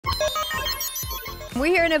We're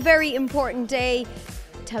here on a very important day.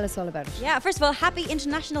 Tell us all about it. Yeah, first of all, happy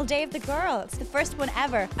International Day of the Girl. It's the first one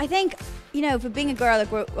ever. I think, you know, for being a girl that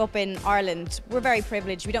grew up in Ireland, we're very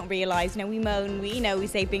privileged. We don't realise, you know, we moan, we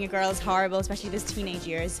say being a girl is horrible, especially those teenage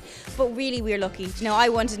years. But really, we're lucky. You know, I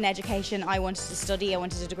wanted an education, I wanted to study, I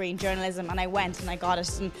wanted a degree in journalism, and I went and I got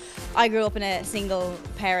it. And I grew up in a single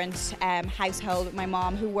parent household with my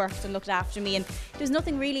mom who worked and looked after me, and there's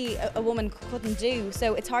nothing really a woman couldn't do.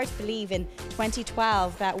 So it's hard to believe in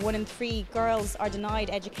 2012 that 1 in 3 girls are denied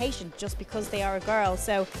education just because they are a girl.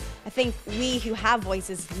 So I think we who have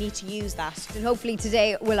voices need to use that. And hopefully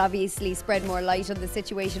today will obviously spread more light on the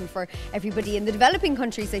situation for everybody in the developing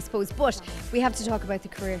countries, I suppose. But we have to talk about the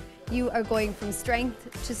career. You are going from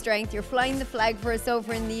strength to strength. You're flying the flag for us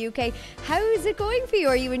over in the UK. How is it going for you?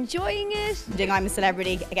 Are you enjoying it? I'm a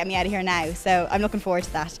celebrity, get me out of here now. So I'm looking forward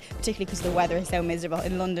to that, particularly because the weather is so miserable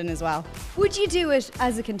in London as well. Would you do it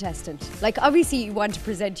as a contestant? Like, obviously you want to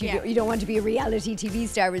present, you don't want to be a reality TV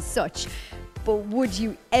star as such. But would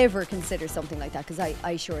you ever consider something like that? Because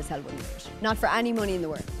I sure as hell wouldn't do it. Not for any money in the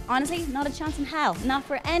world. Honestly, not a chance in hell. Not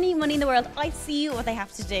for any money in the world. I see what they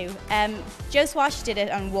have to do. Joe Swash did it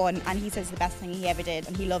and won, and he says it's the best thing he ever did,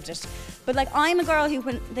 and he loved it. But like, I'm a girl who,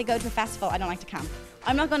 when they go to a festival, I don't like to camp.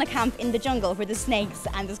 I'm not going to camp in the jungle where there's snakes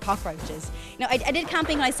and there's cockroaches. You know, I did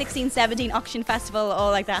camping when I was 16, 17, auction festival,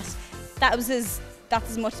 all like that. That's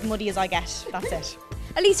as much muddy as I get. That's it.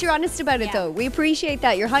 At least you're honest about it though. We appreciate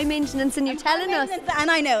that. You're high maintenance and you're telling us.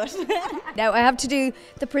 And I know it. Now I have to do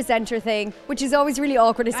the presenter thing, which is always really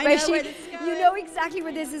awkward, especially you know exactly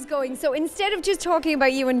where this is going. So instead of just talking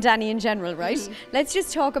about you and Danny in general, right? Let's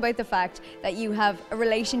just talk about the fact that you have a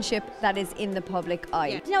relationship that is in the public eye.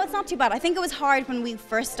 Yeah. You know, it's not too bad. I think it was hard when we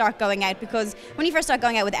first start going out, because when you first start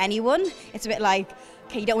going out with anyone, it's a bit like,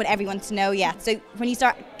 okay, you don't want everyone to know yet. So when you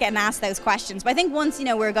start getting asked those questions, but I think once, you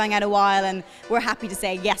know, we're going out a while and we're happy to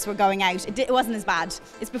say, yes, we're going out, it wasn't as bad.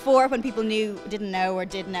 It's before when people didn't know or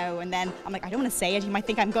did know, and then I'm like, I don't want to say it, you might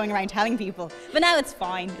think I'm going around telling people. But now it's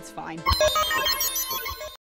fine, it's fine.